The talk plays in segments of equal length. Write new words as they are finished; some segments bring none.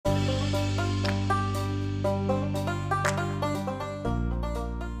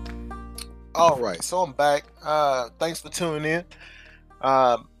All right, so I'm back. Thanks for tuning in.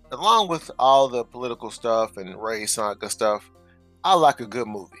 Along with all the political stuff and race and all that good stuff, I like a good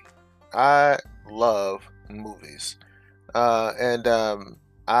movie. I love movies, and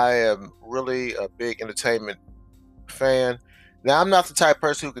I am really a big entertainment fan. Now, I'm not the type of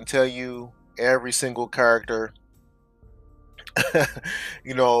person who can tell you every single character,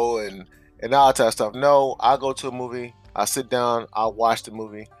 and all that type of stuff. No, I go to a movie, I sit down, I watch the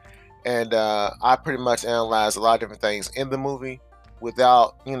movie, and I pretty much analyze a lot of different things in the movie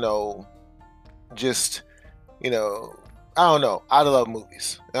without, just you know, I don't know. I love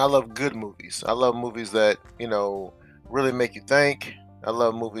movies, and I love good movies. I love movies that really make you think. I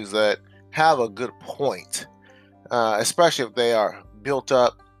love movies that have a good point, especially if they are built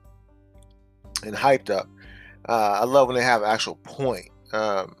up and hyped up. I love when they have an actual point.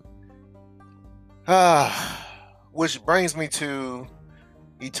 Which brings me to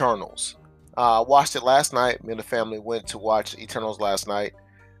Eternals. Watched it last night. Me and the family went to watch Eternals last night.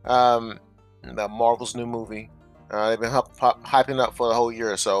 The Marvel's new movie. They've been hyping up for the whole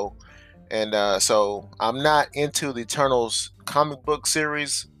year or so, and so I'm not into the Eternals comic book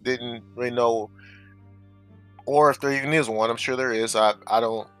series. Didn't really know, or if there even is one. I'm sure there is. I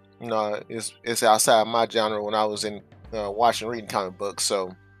don't. It's outside my genre when I was in watching reading comic books.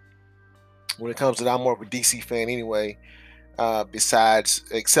 So when it comes to that, I'm more of a DC fan anyway. Besides,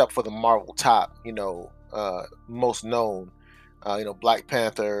 except for the Marvel top, most known, Black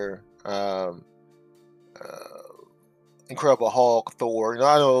Panther, Incredible Hulk, Thor.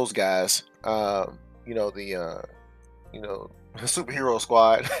 I know those guys. The Superhero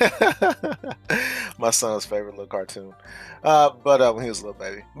Squad. My son's favorite little cartoon. But when he was a little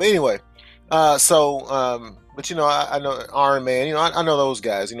baby. But anyway, but I know Iron Man. I know those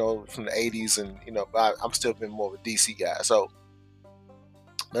guys. From the '80s, and but I'm still been more of a DC guy. So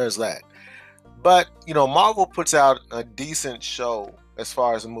there's that. But Marvel puts out a decent show as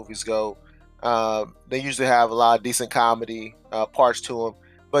far as the movies go. They usually have a lot of decent comedy parts to them,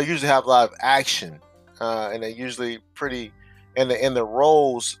 but usually have a lot of action, and they're usually pretty. And the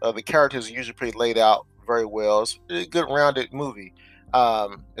roles of the characters are usually pretty laid out very well. It's a good rounded movie.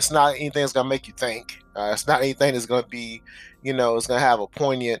 It's not anything that's gonna make you think. It's not anything that's gonna be, it's gonna have a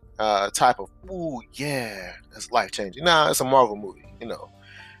poignant type of, ooh, yeah, it's life changing. Nah, it's a Marvel movie,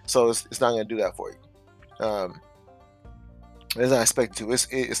 so it's not gonna do that for you. It's not expected to.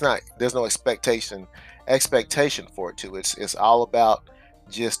 It's not. There's no expectation for it to. It's all about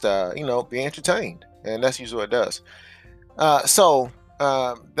just being entertained, and that's usually what it does. So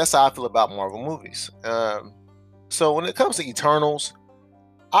that's how I feel about Marvel movies. So when it comes to Eternals,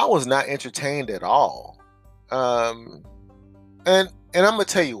 I was not entertained at all. And I'm gonna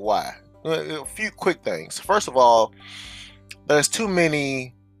tell you why. A few quick things. First of all, there's too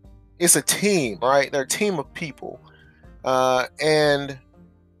many. It's a team, right? They're a team of people, and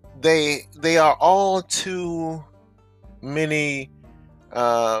they are all too many.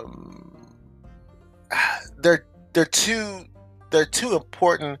 They're too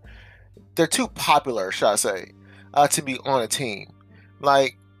important. They're too popular, should I say, to be on a team.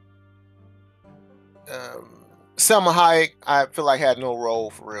 Like Selma Hayek, I feel like had no role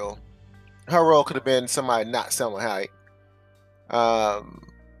for real. Her role could have been somebody not Selma Hayek.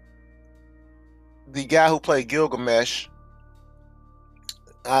 The guy who played Gilgamesh,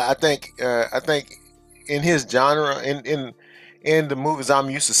 I think in his genre, in the movies I'm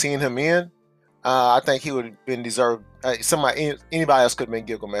used to seeing him in, I think he would have been deserved. Anybody else could have been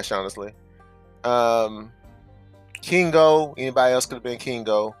Gilgamesh, honestly. Kingo, anybody else could have been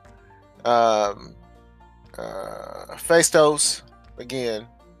Kingo. Phaistos, again,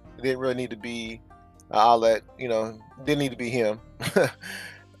 didn't really need to be all that. Didn't need to be him.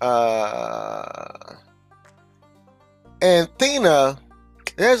 And Thena,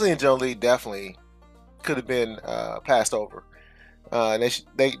 Angelina Jolie definitely could have been passed over.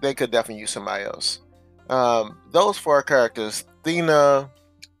 They could definitely use somebody else. Those four characters, Thena,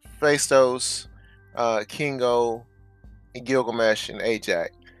 Phaistos, Kingo, and Gilgamesh, and Ajak,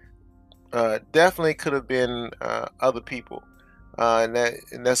 definitely could have been other people. And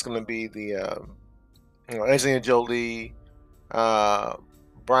that's going to be the Angelina Jolie,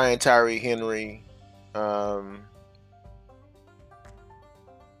 Brian Tyree Henry, Selma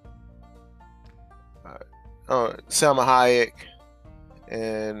Hayek,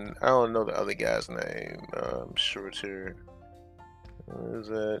 and I don't know the other guy's name. Sure it's here. What is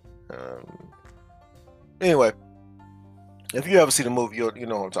that? Anyway, if you ever see the movie, you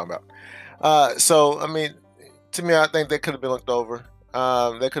know what I'm talking about. So I mean, to me, I think they could have been looked over.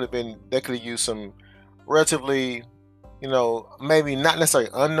 They could have used some relatively, maybe not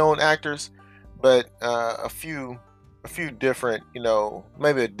necessarily unknown actors, but a few different,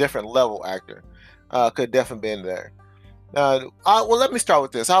 maybe a different level actor could definitely be in there. Well, let me start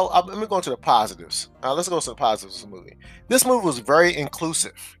with this. Let me go into the positives. Let's go to the positives of the movie. This movie was very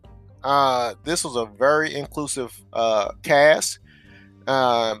inclusive. This was a very inclusive cast.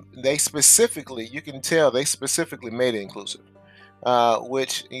 They specifically, you can tell, they specifically made it inclusive,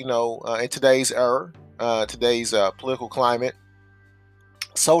 which, in today's era, today's political climate,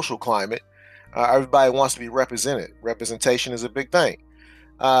 social climate, everybody wants to be represented. Representation is a big thing.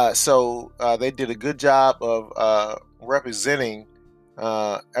 So they did a good job of representing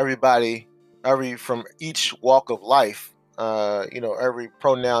everybody, from each walk of life. Every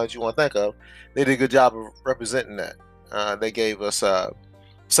pronoun that you want to think of, they did a good job of representing that. They gave us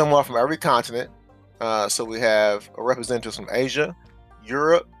someone from every continent. So we have representatives from Asia,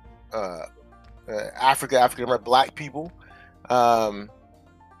 Europe, Africa, African American, Black people,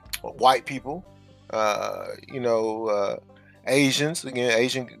 white people, Asians, again,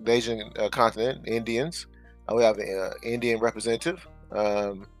 Asian continent, Indians. We have an Indian representative.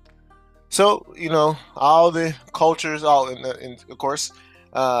 So all the cultures, all in of course,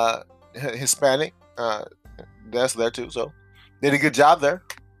 Hispanic, that's there too. So they did a good job there.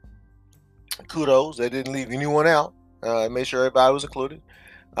 Kudos, they didn't leave anyone out. Made sure everybody was included.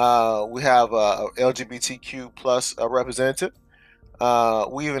 We have a LGBTQ plus representative.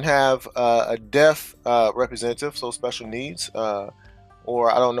 We even have a deaf representative, so special needs,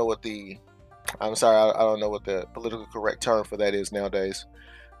 or I don't know what I'm sorry, I don't know what the political correct term for that is nowadays.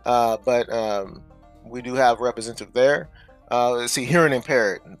 But we do have representative there. Let's see, hearing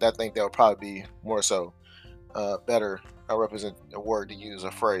impaired. I think that would probably be more so better represent a word to use,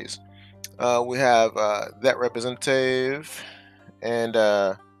 a phrase. We have that representative, and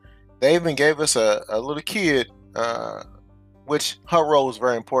they even gave us a little kid, which her role was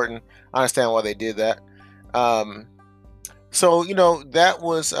very important. I understand why they did that. So that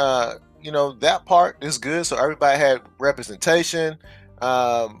was that part is good. So everybody had representation.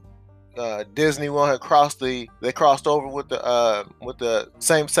 Disney had crossed over with the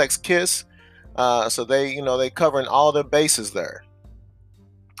same-sex kiss. So they covering all their bases there,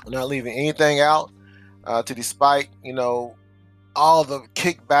 not leaving anything out. To despite all the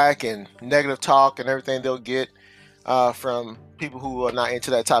kickback and negative talk and everything they'll get from people who are not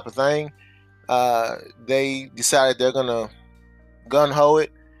into that type of thing, they decided they're gonna gun-ho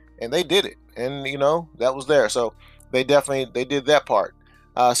it, and they did it, and that was there. So they did that part.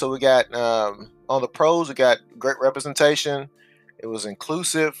 So we got on the pros, we got great representation. It was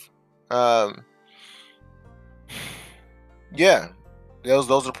inclusive. Yeah,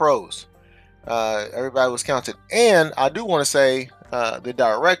 those are pros. Everybody was counted, and I do want to say the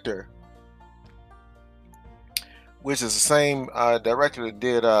director, which is the same director that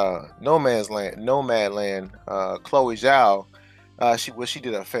did Nomadland, Chloe Zhao. She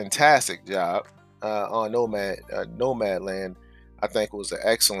did a fantastic job on Nomadland. I think it was an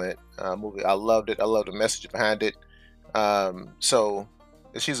excellent movie. I loved it. I love the message behind it. So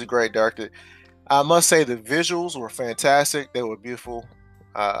she's a great director. I must say the visuals were fantastic. They were beautiful.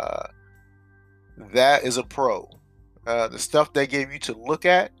 That is a pro. The stuff they gave you to look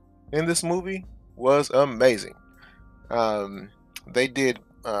at in this movie was amazing. They did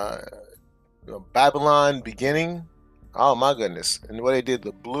Babylon Beginning. Oh my goodness! And the way they did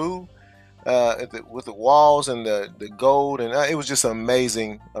the blue with the walls and the gold, and it was just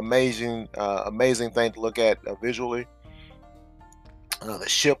amazing thing to look at visually. The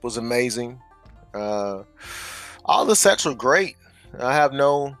ship was amazing. All the sets were great. I have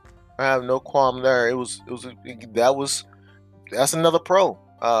no qualm there. That's another pro.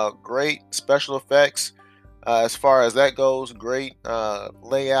 Great special effects. As far as that goes, great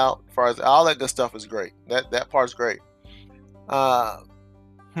layout. As far as all that good stuff is great. That part's great.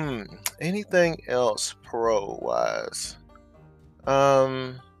 Anything else pro wise?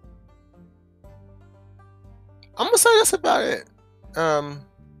 I'm gonna say that's about it. Well,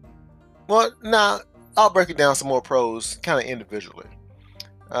 now I'll break it down some more pros, kind of individually.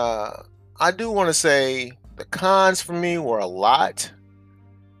 I do want to say the cons for me were a lot.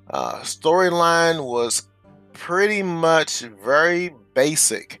 Storyline was pretty much very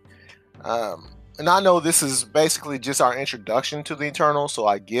basic. And I know this is basically just our introduction to the Eternals, so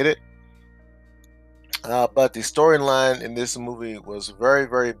I get it. But the storyline in this movie was very,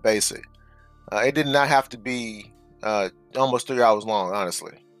 very basic. It did not have to be almost 3 hours long,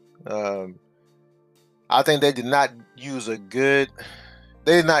 honestly. I think they did not do a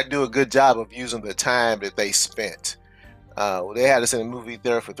good job of using the time that they spent. They had us in a movie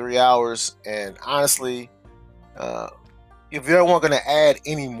theater for 3 hours, and honestly, if they weren't going to add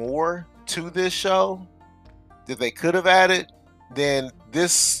any more to this show that they could have added, then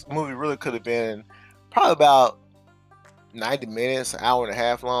this movie really could have been probably about 90 minutes, an hour and a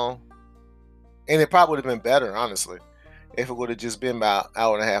half long. And it probably would have been better, honestly, if it would have just been about an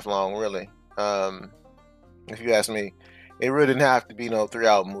hour and a half long, really. If you ask me, it really didn't have to be no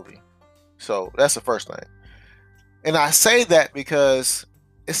 3-hour movie. So that's the first thing. And I say that because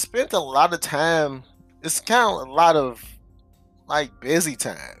it spent a lot of time. It's kind of a lot of like busy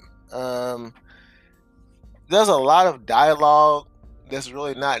time. There's a lot of dialogue that's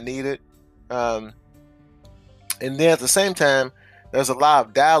really not needed. And then at the same time, there's a lot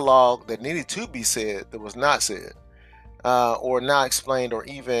of dialogue that needed to be said that was not said, or not explained, or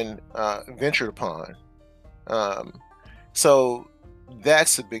even ventured upon. So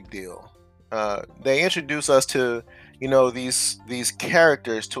that's a big deal. They introduce us to, these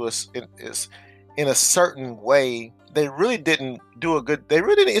characters to us in a certain way. They really didn't do a good. They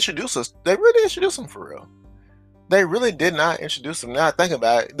really didn't introduce us. They really introduced them for real. They really did not introduce them. Now I think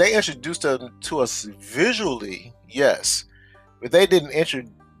about it, they introduced them to us visually, yes, but they didn't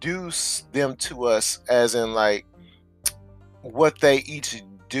introduce them to us as in like what they each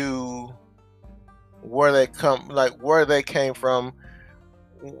do, where they come, like where they came from,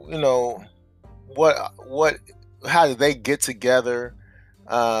 what how did they get together.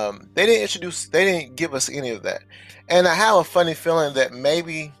 They didn't give us any of that. And I have a funny feeling that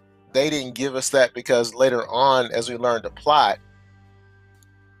maybe they didn't give us that because later on, as we learned the plot,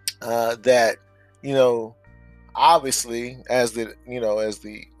 that obviously as the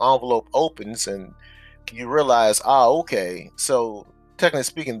envelope opens and you realize, okay, so technically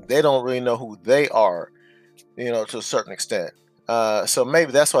speaking, they don't really know who they are, to a certain extent. So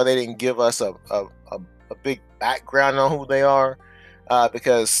maybe that's why they didn't give us a big background on who they are,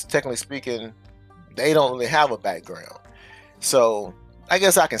 because technically speaking, they don't really have a background. So I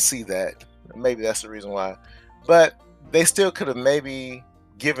guess I can see that. Maybe that's the reason why. But they still could have maybe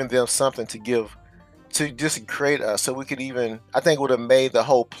given them something to give, to just create us, so we could even, I think, would have made the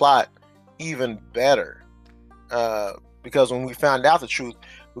whole plot even better. Because when we found out the truth,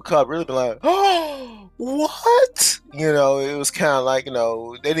 we could have really been like, oh, what? It was kind of like,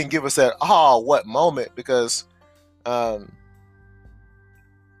 they didn't give us that, oh, what moment, because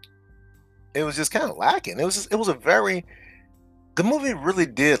it was just kind of lacking. It was the movie really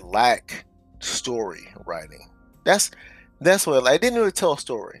did lack story writing. That's what it didn't really tell a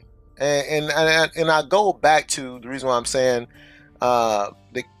story. And I go back to the reason why I'm saying that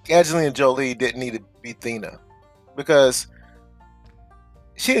Angelina Jolie didn't need to be Thena, because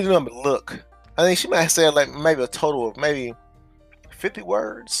she didn't do nothing but look. I think she might have said like maybe a total of maybe 50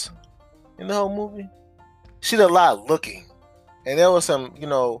 words in the whole movie. She did a lot of looking, and there was some,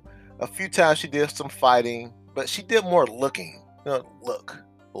 a few times she did some fighting, but she did more looking. Look,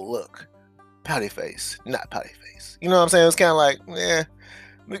 pouty face, not pouty face. You know what I'm saying? It's kind of like,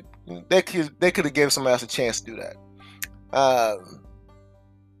 they could have given somebody else a chance to do that.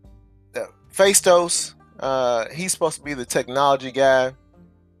 Phastos, he's supposed to be the technology guy.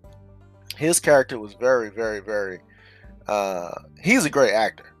 His character was very, very, very. He's a great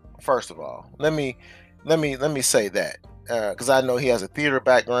actor. First of all, let me say that, because I know he has a theater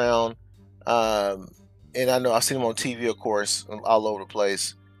background. And I know I've seen him on TV, of course, all over the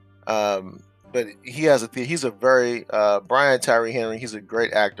place. But he's a very Brian Tyree Henry. He's a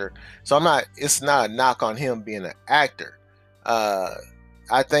great actor. So it's not a knock on him being an actor. I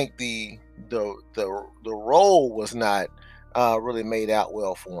think the role was not really made out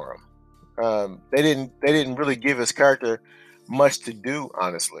well for him. They didn't really give his character much to do,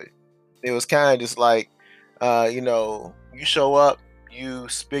 honestly. It was kind of just like, you show up, you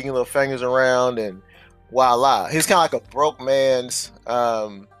spin your little fingers around, and voila. He's kind of like a broke man's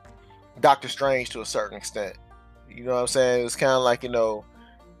Doctor Strange to a certain extent. You know what I'm saying? It was kind of like, he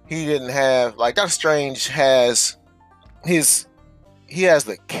didn't have, like, Doctor Strange has he has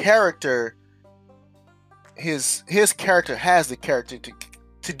the character, his character has the character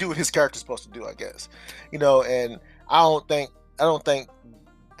to do what his character's supposed to do, I guess. And I don't think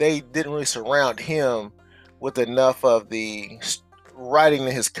they didn't really surround him with enough of the writing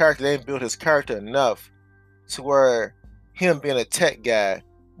in his character. They didn't build his character enough to where him being a tech guy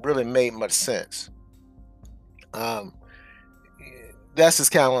really made much sense. That's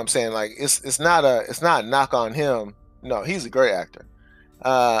just kind of what I'm saying. Like, it's not a knock on him. No, he's a great actor.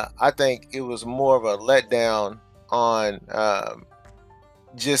 I think it was more of a letdown on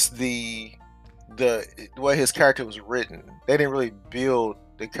just the way his character was written. They didn't really build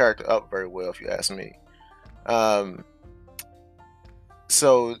the character up very well, if you ask me.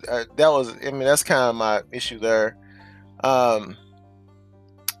 So that's kind of my issue there.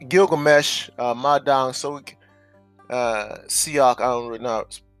 Gilgamesh, Madang Soik, Siak, I don't really know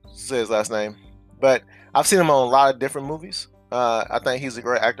say his last name, but I've seen him on a lot of different movies. I think he's a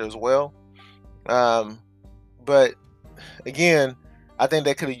great actor as well. Um, but again, I think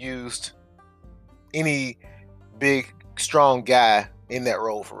they could have used any big, strong guy in that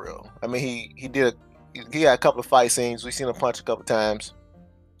role for real. I mean, he had a couple of fight scenes. We seen him punch a couple times.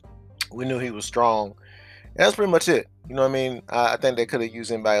 We knew he was strong. And that's pretty much it. You know what I mean? I think they could have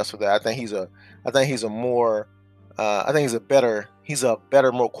used anybody else for that. I think he's a more, I think he's a better,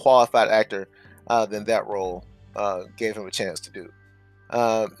 more qualified actor than that role gave him a chance to do.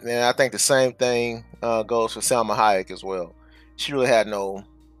 And I think the same thing goes for Salma Hayek as well. She really had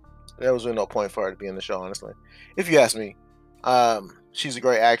there was really no point for her to be in the show, honestly. If you ask me, she's a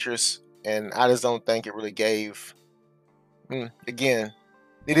great actress, and I just don't think it really gave. Again,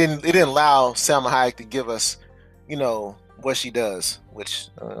 it didn't allow Salma Hayek to give us, what she does, which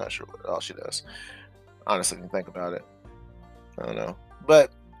I'm not sure what all she does. Honestly, when you think about it, I don't know.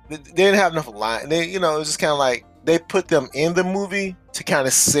 But they didn't have enough line. It was just kind of like they put them in the movie to kind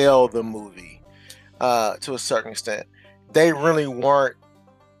of sell the movie to a certain extent. They really weren't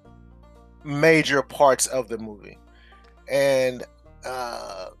major parts of the movie. And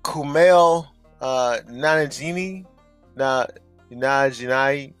Kumail Nanjiani,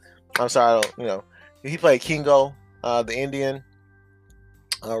 Najinai, I'm sorry, he played Kingo, the Indian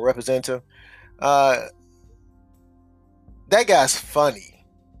representative. That guy's funny.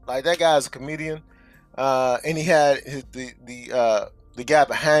 Like, that guy's a comedian. And he had the guy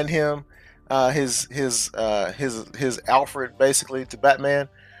behind him, his Alfred, basically, to Batman.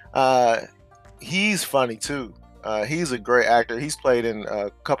 He's funny too. He's a great actor. He's played in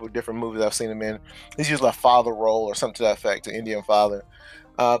a couple of different movies I've seen him in. He's usually a father role or something to that effect, an Indian father.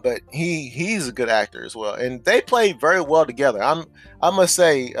 But he's a good actor as well, and they play very well together. I must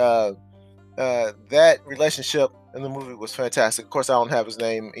say that relationship in the movie was fantastic. Of course, I don't have his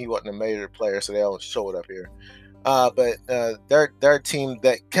name. He wasn't a major player, so they don't show it up here. But their team,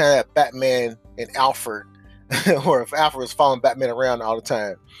 that kind of Batman and Alfred, or if Alfred was following Batman around all the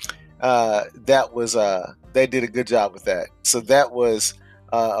time, that was they did a good job with that. So that was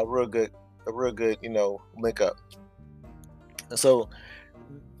a real good link up. So,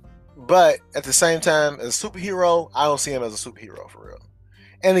 but at the same time, as a superhero, I don't see him as a superhero for real.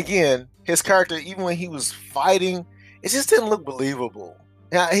 And again, his character, even when he was fighting, it just didn't look believable.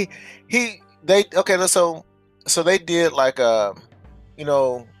 Yeah, so they did like in the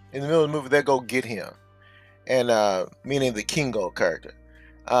middle of the movie they go get him, and meaning the Kingo character,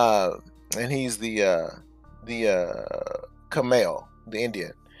 and he's the Kumail, the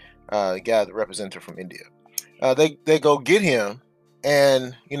Indian guy, the representative from India. They go get him,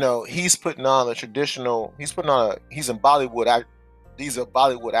 and he's putting on a traditional. He's a Bollywood. He's a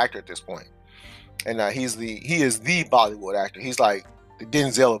Bollywood actor at this point, and he is the Bollywood actor. He's like the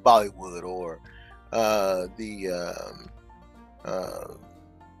Denzel of Bollywood, or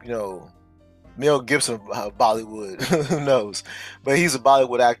Mel Gibson of Bollywood. Who knows? But he's a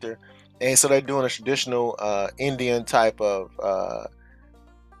Bollywood actor, and so they're doing a traditional Indian type of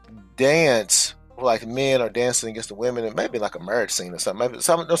dance. Like men are dancing against the women, and maybe like a marriage scene or something. Maybe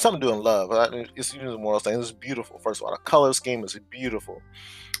something doing love. It's usually one of those things. It's beautiful. First of all, the color scheme is beautiful.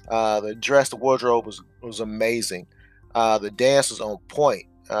 The dress, the wardrobe was amazing. The dance was on point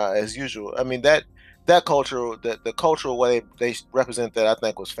as usual. I mean that culture, the cultural way they represent that, I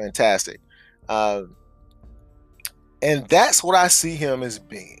think was fantastic. And that's what I see him as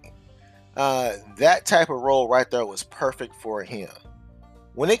being. That type of role right there was perfect for him.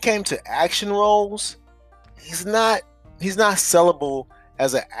 When it came to action roles, he's not sellable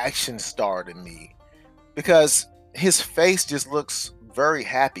as an action star to me, because his face just looks very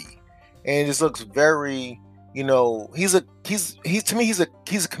happy, and it just looks very, he's a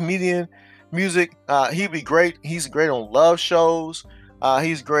comedian. Music, he'd be great. He's great on love shows.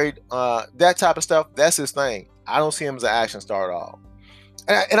 He's great, that type of stuff. That's his thing. I don't see him as an action star at all.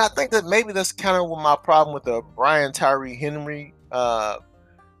 And I think that maybe that's kind of my problem with the Brian Tyree Henry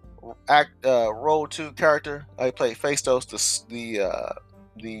role 2 character. He played Phaistos,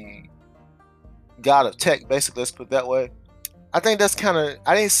 the god of tech, basically. Let's put it that way. I think that's kind of,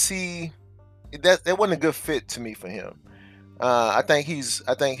 I didn't see that. It wasn't a good fit to me for him. I think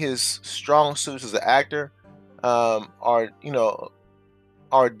his strong suits as an actor are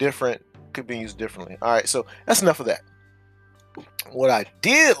different, could be used differently. All right, so that's enough of that. What I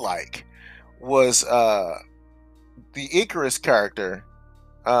did like was the Icarus character,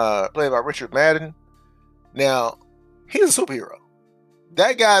 played by Richard Madden. Now, he's a superhero.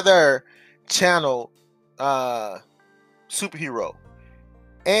 That guy there channeled superhero.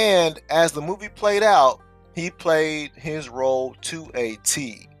 And as the movie played out, he played his role to a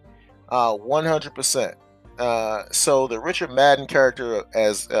T, 100%. So the Richard Madden character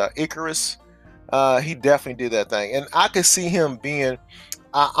as Icarus, he definitely did that thing, and I could see him being.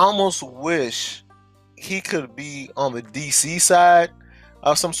 I almost wish he could be on the DC side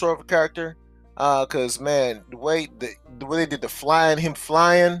of some sort of a character, because man, the way they did the flying, him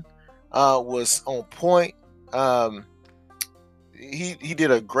flying, was on point. Um, he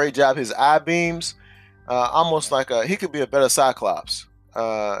did a great job. His eye beams, almost like he could be a better Cyclops.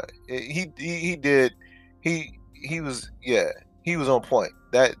 He did he was, yeah, he was on point.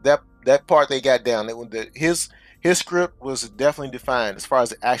 That part they got down. His script was definitely defined as far as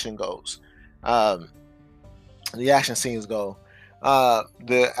the action goes. Um, the action scenes go.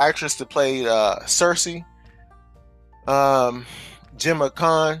 The actress that played Cersei, um, Gemma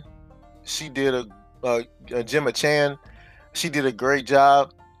Khan, she did Gemma Chan. She did a great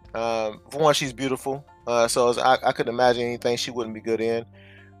job. For one, she's beautiful, so I couldn't imagine anything she wouldn't be good in.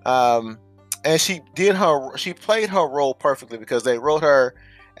 Um, and she played her role perfectly because they wrote her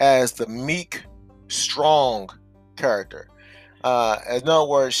as the meek, strong character. In other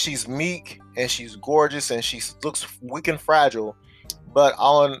words, she's meek and she's gorgeous and she looks weak and fragile, but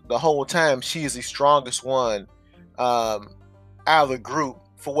on the whole time, she is the strongest one, out of the group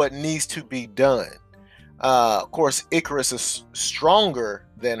for what needs to be done. Of course, Icarus is stronger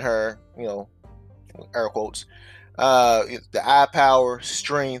than her, air quotes. The eye power,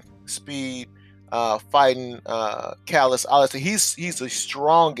 strength, speed, fighting, callous, honestly, he's the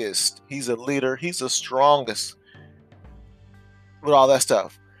strongest. He's a leader. He's the strongest with all that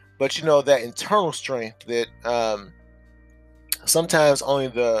stuff. But that internal strength that sometimes only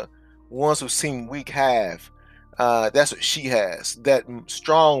the ones who seem weak have. That's what she has. That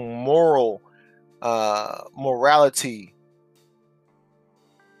strong morality.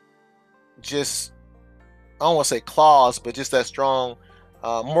 Just, I don't want to say claws, but just that strong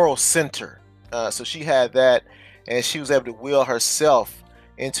moral center. So she had that, and she was able to will herself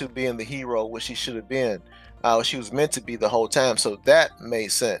into being the hero, which she should have been. She was meant to be the whole time. So that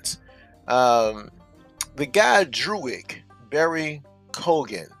made sense. The guy Druig, Barry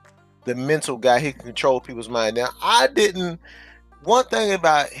Kogan, the mental guy, he can control people's mind. Now, one thing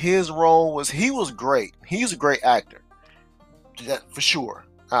about his role was he was great. He's a great actor, for sure.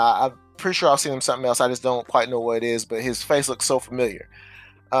 I'm pretty sure I've seen him something else. I just don't quite know what it is, but his face looks so familiar.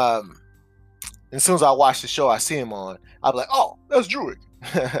 And as soon as I watch the show I see him on, I'll be like, oh, that's Druig.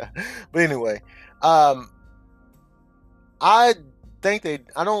 But anyway, I think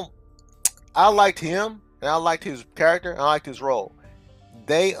I liked him, and I liked his character, and I liked his role.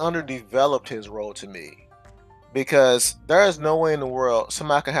 They underdeveloped his role to me, because there is no way in the world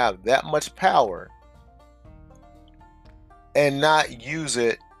somebody can have that much power and not use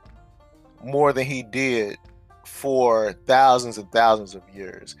it more than he did for thousands and thousands of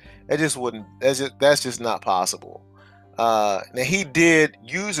years. It just wouldn't. That's just not possible. Now, he did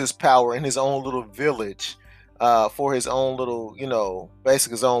use his power in his own little village, for his own little,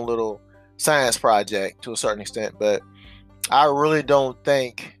 basically his own little science project to a certain extent. But I really don't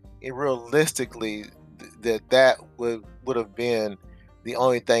think it realistically that would have been the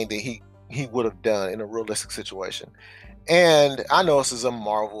only thing that he would have done in a realistic situation. And I know this is a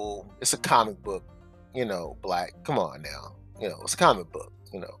Marvel, it's a comic book, Black. Come on now, it's a comic book,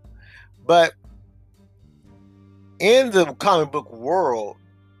 But in the comic book world,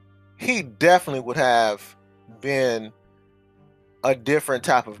 he definitely would have been a different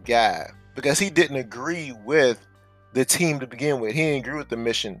type of guy, because he didn't agree with the team to begin with. He didn't agree with the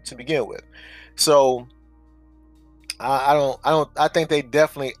mission to begin with. So I think they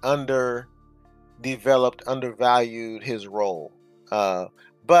definitely undervalued his role.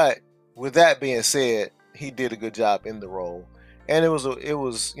 But with that being said, he did a good job in the role, and it was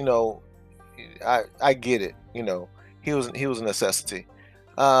I get it. He was a necessity.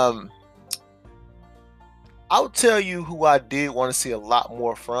 I'll tell you who I did want to see a lot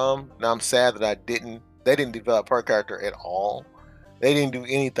more from. Now I'm sad that they didn't develop her character at all. They didn't do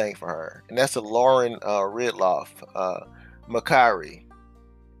anything for her, and that's the Lauren Ridloff, Makari.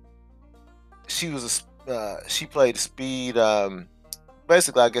 She played Speed.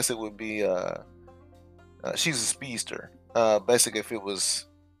 Basically, I guess it would be. She's a speedster. Basically, if it was,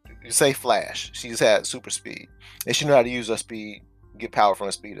 say Flash, she's had super speed, and she knew how to use her speed, get power from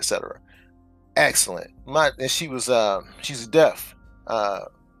her speed, etc. Excellent. And she's deaf.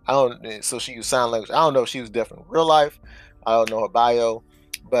 So she used sign language. I don't know if she was deaf in real life. I don't know her bio,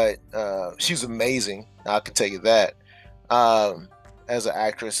 but she's amazing. I can tell you that. As an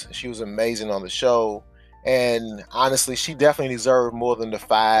actress, she was amazing on the show, And honestly, she definitely deserved more than the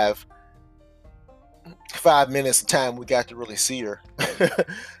 5 minutes of time we got to really see her.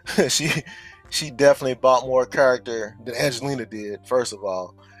 she she definitely bought more character than Angelina did. First of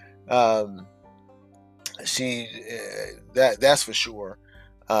all, um, she that's for sure.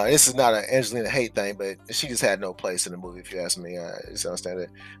 This is not an Angelina hate thing, but she just had no place in the movie. If you ask me, I just understand it.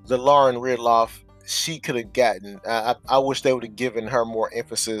 The Lauren Ridloff, she could have gotten. I wish they would have given her more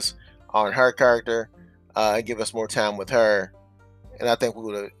emphasis on her character and give us more time with her. And I think we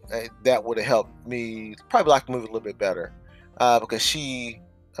would have that would have helped me probably like the movie a little bit better because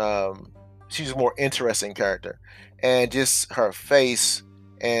um, she's a more interesting character, and just her face,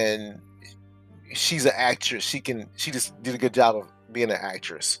 and she's an actress. She just did a good job of being an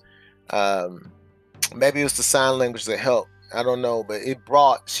actress. Um, Maybe it was the sign language that helped. I don't know, but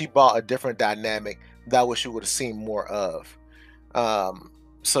she brought a different dynamic that I wish we would have seen more of. Um,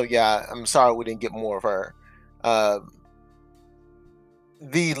 so yeah, I'm sorry we didn't get more of her. Um,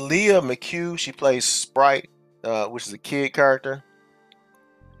 the Leah McHugh, she plays Sprite, which is a kid character.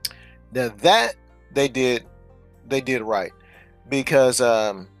 Now that they did they did right because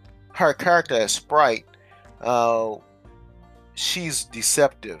her character as Sprite, uh, she's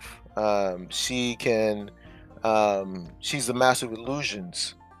deceptive. She's the master of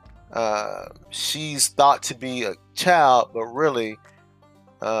illusions. She's thought to be a child, but really,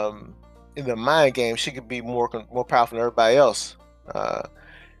 um, in the mind game, she could be more powerful than everybody else. Uh,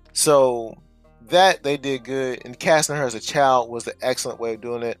 so that they did good, and casting her as a child was the excellent way of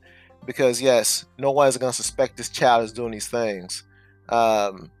doing it, because yes, no one's gonna suspect this child is doing these things.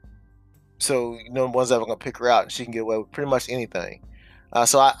 Um, so no one's ever gonna pick her out, and she can get away with pretty much anything.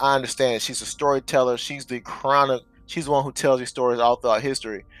 So I understand she's a storyteller. She's the chronic. She's the one who tells these stories all throughout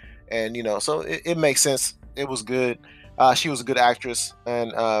history, and so it makes sense. It was good. She was a good actress,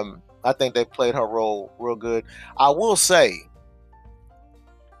 and I think they played her role real good. I will say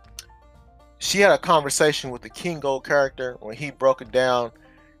she had a conversation with the King Gold character when he broke it down,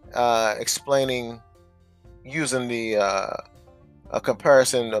 explaining using a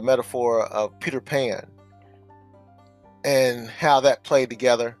comparison, a metaphor of Peter Pan and how that played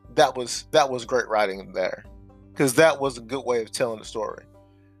together. That was great writing there, because that was a good way of telling the story.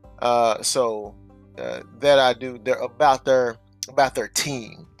 That I do. They're about their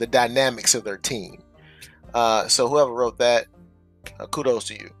team, the dynamics of their team. So whoever wrote that, kudos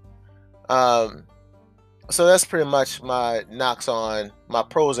to you. Um, so that's pretty much my knocks on my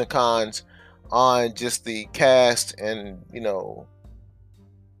pros and cons on just the cast and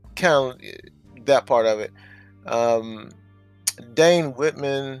kind of that part of it. Um, Dane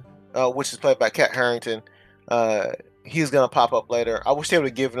Whitman, which is played by Kat Harrington, uh, he's gonna pop up later. I wish they would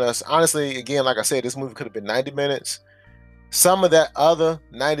have given us, honestly, again, like I said, this movie could have been 90 minutes. Some of that other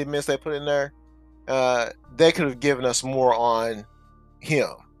 90 minutes they put in there, they could have given us more on him.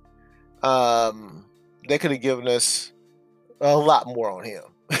 Um, they could have given us a lot more on him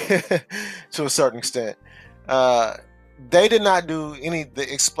to a certain extent. Uh, they did not do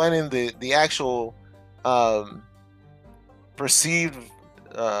explaining the actual um, perceived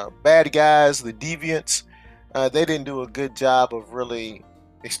bad guys, the deviants. They didn't do a good job of really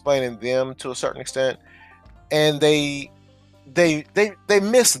explaining them to a certain extent, and they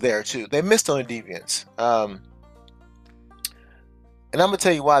missed there too. They missed on the deviants. And I'm gonna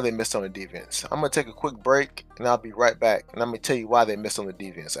tell you why they missed on the deviants. I'm gonna take a quick break, and I'll be right back. And I'm gonna tell you why they missed on the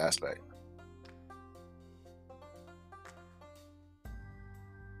deviants aspect.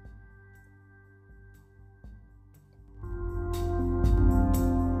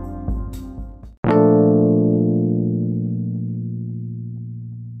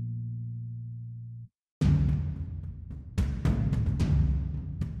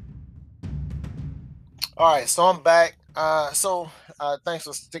 All right, so I'm back. Thanks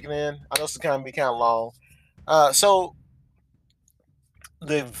for sticking in. I know this is gonna be kind of long. So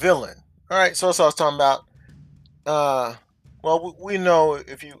the villain. All right, so that's what I was talking about. Uh, well, we know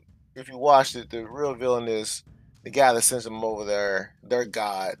if you watched it, the real villain is the guy that sends them over there, their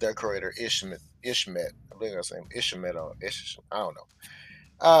god, their creator, Ishmet. Ishmet, I believe that's his name, Ishmet or Ish. I don't know.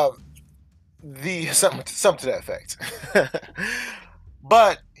 The something to that effect.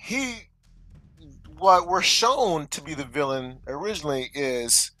 But what we're shown to be the villain originally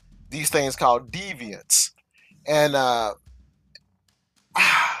is these things called deviants, and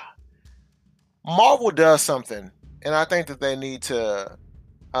Marvel does something, and I think that they need to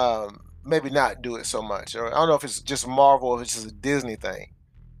maybe not do it so much. Or I don't know if it's just Marvel or if it's just a Disney thing.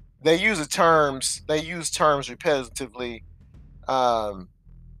 They use terms repetitively um,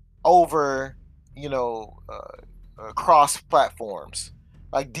 over you know uh, cross platforms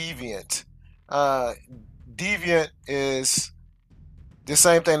like deviant. Uh, Deviant is the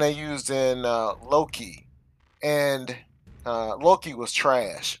same thing they used in Loki, and Loki was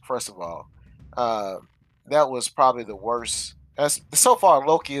trash. First of all, uh, that was probably the worst. As so far,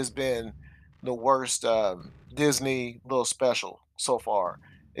 Loki has been the worst Disney little special so far.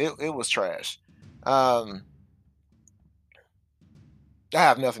 It was trash. Um, I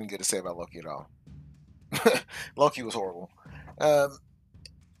have nothing good to say about Loki at all. Loki was horrible. Um,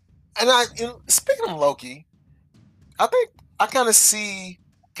 and speaking of Loki, I think I kind of see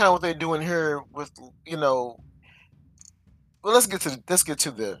kind of what they're doing here with you know. Well, let's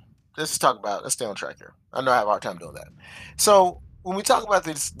talk about let's stay on track here. I know I have a hard time doing that. So when we talk about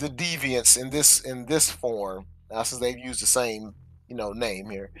the deviants in this form, since they've used the same name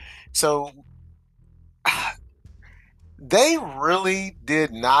here, so they really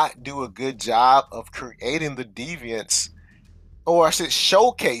did not do a good job of creating the deviants, or I should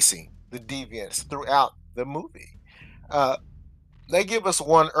showcasing the deviants throughout the movie. Uh, they give us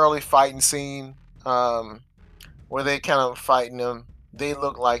one early fighting scene where they kind of fighting them. They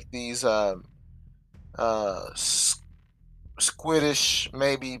look like these uh, squiddish,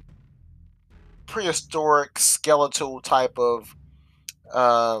 maybe prehistoric skeletal type of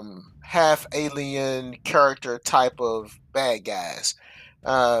half alien character type of bad guys.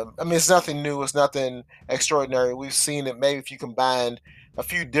 I mean, it's nothing new. It's nothing extraordinary. We've seen it. Maybe if you combined a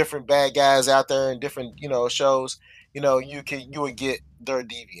few different bad guys out there in different shows, you would get their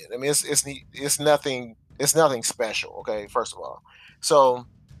deviant. I mean, it's nothing special. Okay, first of all, so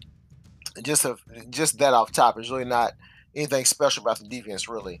just a, just that off top is really not anything special about the deviants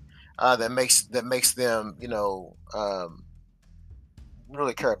really that makes them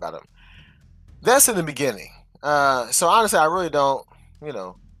really care about them. That's in the beginning. So honestly, I really don't. You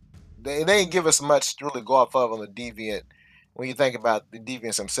know, they didn't give us much to really go off of on the deviant. When you think about the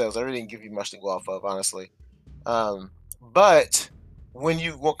deviants themselves, they really didn't give you much to go off of, honestly. But when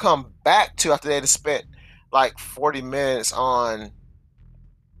you will come back to after they had spent like 40 minutes on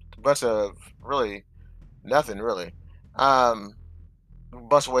a bunch of really nothing really, um, a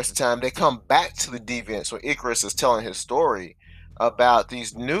bunch of waste of time, they come back to the deviants where Icarus is telling his story about the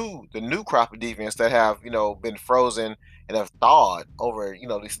new crop of deviants that have been frozen and have thawed over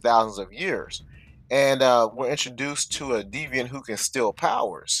these thousands of years, and we're introduced to a deviant who can steal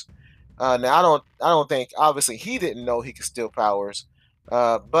powers. Now I don't think obviously he didn't know he could steal powers,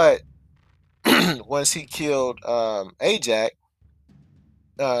 but once he killed Ajak,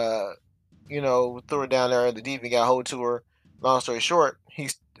 uh, threw her down there, and the deviant got hold to her. Long story short,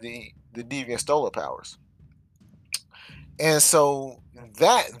 the deviant stole her powers. And so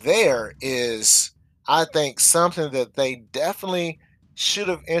that there is, I think, something that they definitely should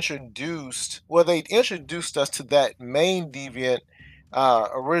have introduced. Well, they introduced us to that main deviant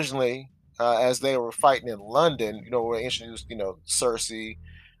originally as they were fighting in London. Where they introduced, Cersei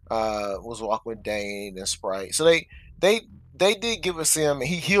was walking with Dane and Sprite. So they they did give us him, and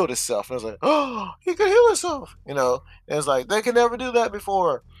he healed himself. And I was like, oh, he could heal himself. And it's like they could never do that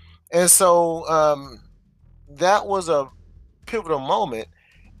before. And so that was a pivotal moment,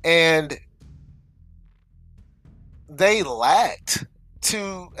 and they lacked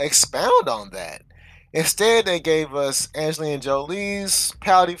to expound on that. Instead, they gave us Angelina Jolie's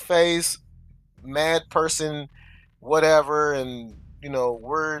pouty face, mad person, whatever, and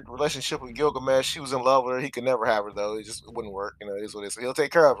weird relationship with Gilgamesh. She was in love with her. He could never have her though. It just wouldn't work. It is what it is. He'll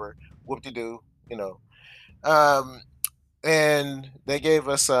take care of her. Whoop de doo. Um, and they gave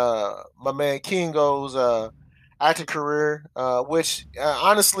us my man Kingo's acting career, which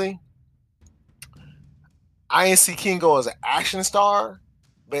honestly, I didn't see Kingo as an action star,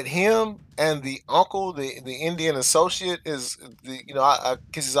 but him and the uncle, the Indian associate, is the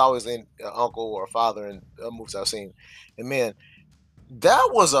because he's always in uncle or father in movies I've seen, and man, that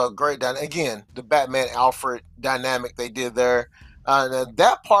was a great dynamic. Again, the Batman Alfred dynamic they did there.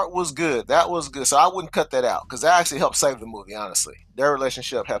 That part was good. That was good. So I wouldn't cut that out because that actually helped save the movie. Honestly, their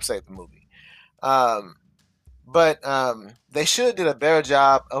relationship helped save the movie. Um, but they should have did a better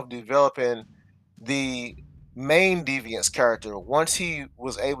job of developing the main deviant's character once he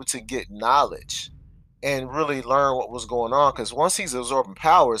was able to get knowledge and really learn what was going on. Because once he's absorbing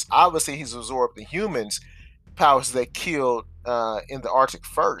powers, obviously he's absorbed the humans' powers that killed in the Arctic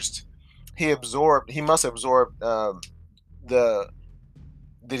first. He must have absorbed the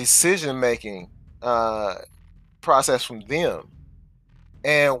the decision making uh, process from them.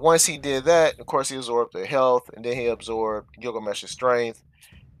 And once he did that, of course, he absorbed their health, and then he absorbed Gilgamesh's strength.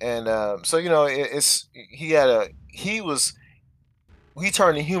 And so it's he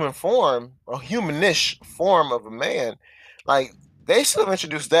turned a human form, a humanish form of a man. Like they should have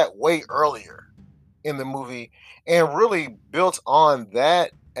introduced that way earlier. in the movie, and really built on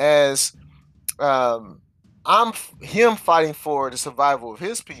that as um, him fighting for the survival of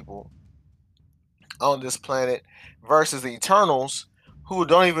his people on this planet versus the Eternals, who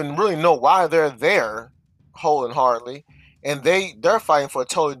don't even really know why they're there, whole and hardly, and they're fighting for a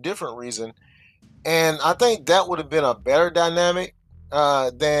totally different reason. And I think that would have been a better dynamic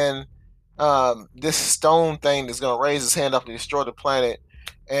than this stone thing that's going to raise his hand up and destroy the planet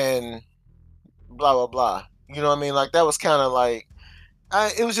and blah blah blah. You know what I mean? Like that was kind of like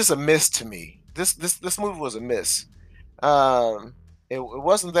it was just a miss to me. This movie was a miss. Um, it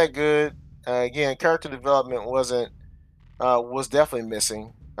wasn't that good. Again, character development was definitely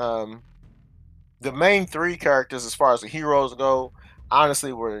missing. The main three characters, as far as the heroes go,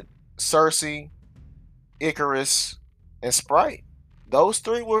 honestly, were Cersei, Icarus, and Sprite. Those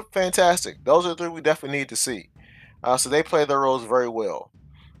three were fantastic. Those are the three we definitely need to see. So they played their roles very well.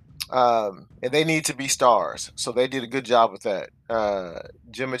 And they need to be stars. So they did a good job with that.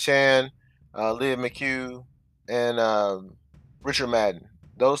 Gemma Chan, Leah McHugh, and Richard Madden.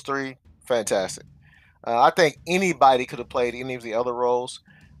 Those three, fantastic. I think anybody could have played any of the other roles,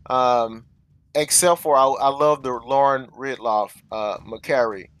 um, except for I love the Lauren Ridloff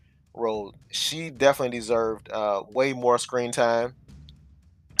McCary role. She definitely deserved way more screen time,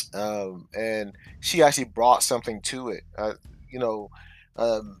 and she actually brought something to it. You know,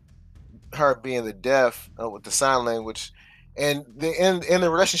 um, her being the deaf with the sign language, and in the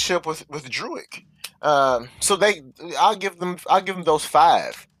relationship with Druid. So I'll give them those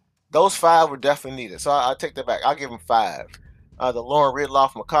five. Those five were definitely needed. So I take that back. I'll give them five. The Lauren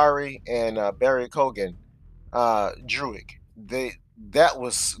Ridloff Macari and Barry Cogan Druid. That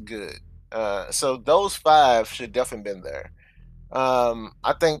was good. So those five should definitely been there.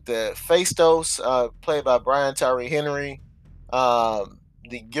 I think the Phaistos, played by Brian Tyree Henry,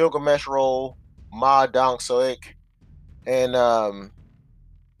 the Gilgamesh role, Ma Dong Soik, and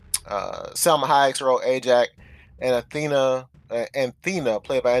Selma Hayek's role, Ajak, and Athena,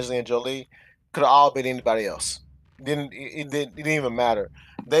 played by Angelina Jolie, could have all been anybody else. It didn't even matter.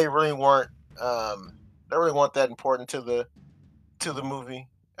 They really weren't. They really weren't that important to the movie.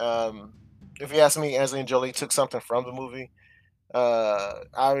 Um, if you ask me, Angelina Jolie took something from the movie.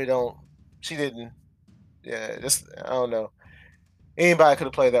 I really don't. She didn't. Yeah, just I don't know. Anybody could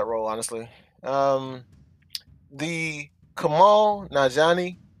have played that role, honestly. Um, the Kamal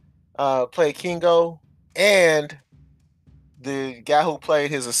Najani played Kingo, and the guy who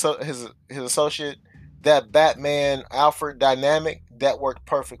played his associate, that Batman Alfred dynamic that worked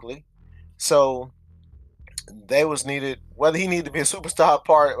perfectly. So they was needed. Whether he needed to be a superstar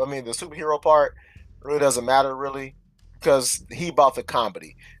part, I mean the superhero part, really doesn't matter really, because he brought the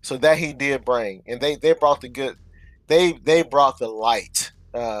comedy. So that he did bring, and they brought the good. They brought the light.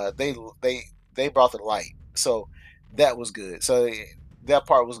 They brought the light. So that was good. So that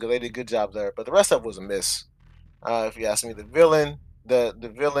part was good. They did a good job there. But the rest of it was a miss. If you ask me, the villain,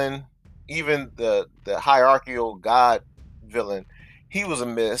 even the hierarchical god villain, he was a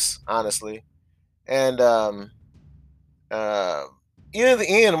miss, honestly. And uh, in the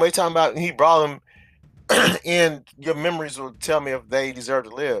end, when we talking about he brought them in, your memories will tell me if they deserve to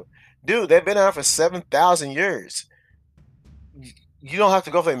live. Dude, they've been out for 7,000 years. You don't have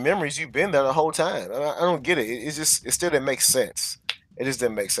to go for their memories. You've been there the whole time. I don't get it. It's just it still didn't make sense. It just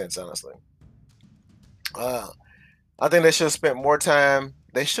didn't make sense, honestly. Uh, I think they should have spent more time.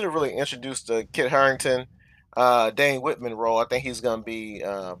 They should have really introduced the Kit Harington, Dane Whitman role. I think he's gonna be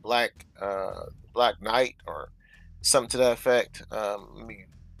Black Knight or something to that effect. Let me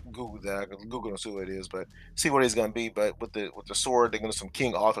Google that. I can Google and see what it is, but see what he's gonna be. But with the sword, they're gonna do some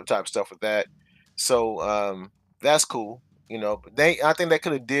King Arthur type stuff with that. So that's cool. You know, but I think they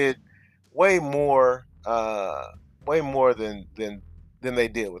could have did way more, way more than they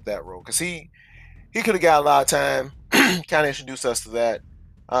did with that role because he could have got a lot of time, kind of introduced us to that.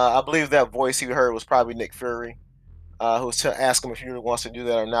 I believe that voice he heard was probably Nick Fury, who was to ask him if he really wants to do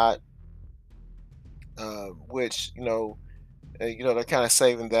that or not. Which they're kind of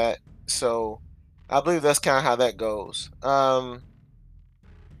saving that. So I believe that's kind of how that goes.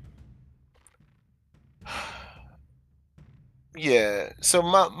 Yeah. So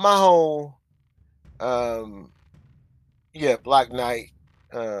my whole yeah, Black Knight,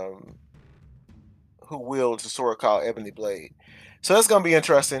 um, who wields a sword called Ebony Blade. So that's gonna be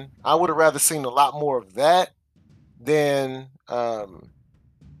interesting. I would have rather seen a lot more of that than um,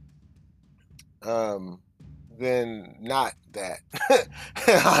 not that.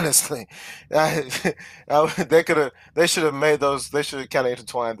 Honestly, they should have made those. They should have kind of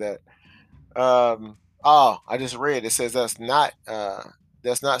intertwined that. Oh, I just read it says that's not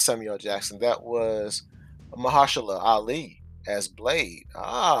That's not Samuel Jackson. That was Mahershala Ali as Blade.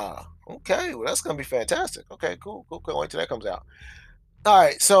 Ah, okay. Well, that's gonna be fantastic. Okay, cool, cool, cool. Wait till that comes out. All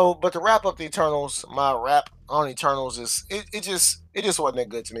right. So, but to wrap up the Eternals, my wrap on Eternals is it just wasn't that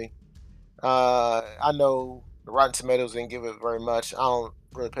good to me. I know the Rotten Tomatoes didn't give it very much. I don't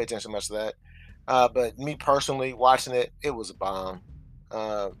really pay attention much to that. But me personally, watching it, it was a bomb.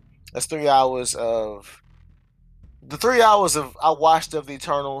 Uh, that's 3 hours of the 3 hours of I watched of the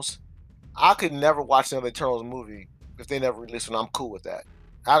Eternals. I could never watch another Eternals movie if they never release one. I'm cool with that.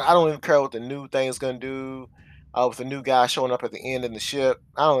 I don't even care what the new thing is gonna do. With the new guy showing up at the end in the ship,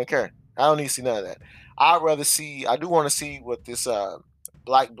 I don't even care. I don't need to see none of that. I'd rather see. I do want to see what this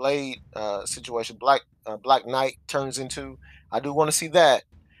Black Blade situation, Black Knight turns into. I do want to see that.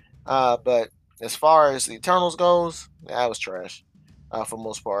 But as far as the Eternals goes, that was trash for the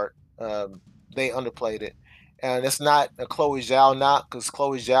most part. They underplayed it, and it's not a Chloe Zhao knock because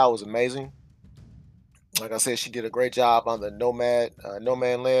Chloe Zhao was amazing. Like I said, she did a great job on the No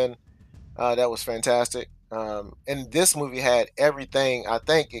Man Land. That was fantastic. And this movie had everything I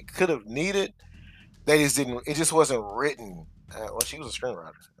think it could have needed. They just didn't. It just wasn't written. Well, she was a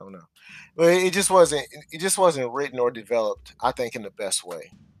screenwriter. I don't know, but it just wasn't. It just wasn't written or developed. I think in the best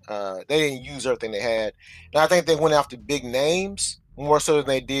way. They didn't use everything they had, and I think they went after big names more so than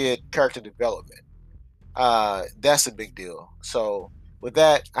they did character development. That's a big deal. So with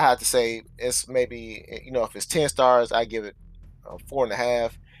that, I have to say it's maybe if it's 10 stars, I give it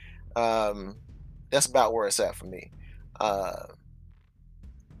 4.5. Um, that's about where it's at for me. Uh,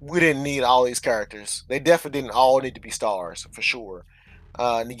 we didn't need all these characters. They definitely didn't all need to be stars for sure.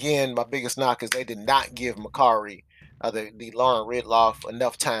 And again, my biggest knock is they did not give Makari, the Lauren Ridloff,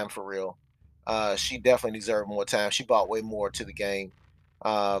 enough time for real. She definitely deserved more time. She brought way more to the game.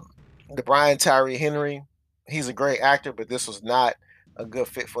 Uh, the Brian Tyree Henry, he's a great actor, but this was not a good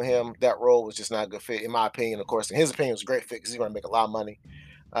fit for him. That role was just not a good fit, in my opinion. Of course, in his opinion, it was a great fit because he's going to make a lot of money.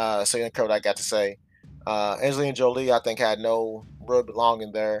 So you know what I got to say. Angelina Jolie, I think, had no real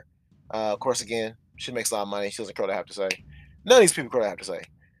belonging there. Of course, again, she makes a lot of money. She doesn't care what I have to say. None of these people care what I have to say.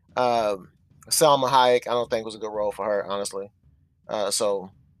 Um, Salma Hayek, I don't think was a good role for her, honestly.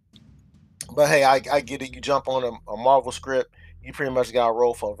 So, but hey, I get it. You jump on a Marvel script, you pretty much got a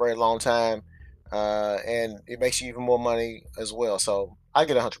role for a very long time, and it makes you even more money as well. So I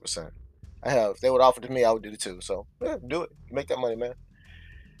get 100%. I have. If they would offer to me, I would do it too. So yeah, do it. You make that money, man.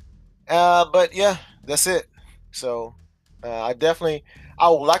 But yeah, that's it. So I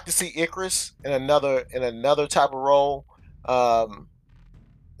would like to see Icarus in another type of role, um,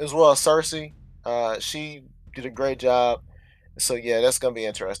 as well as Cersei. She did a great job. So yeah, that's gonna be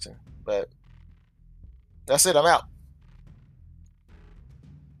interesting. But that's it. I'm out.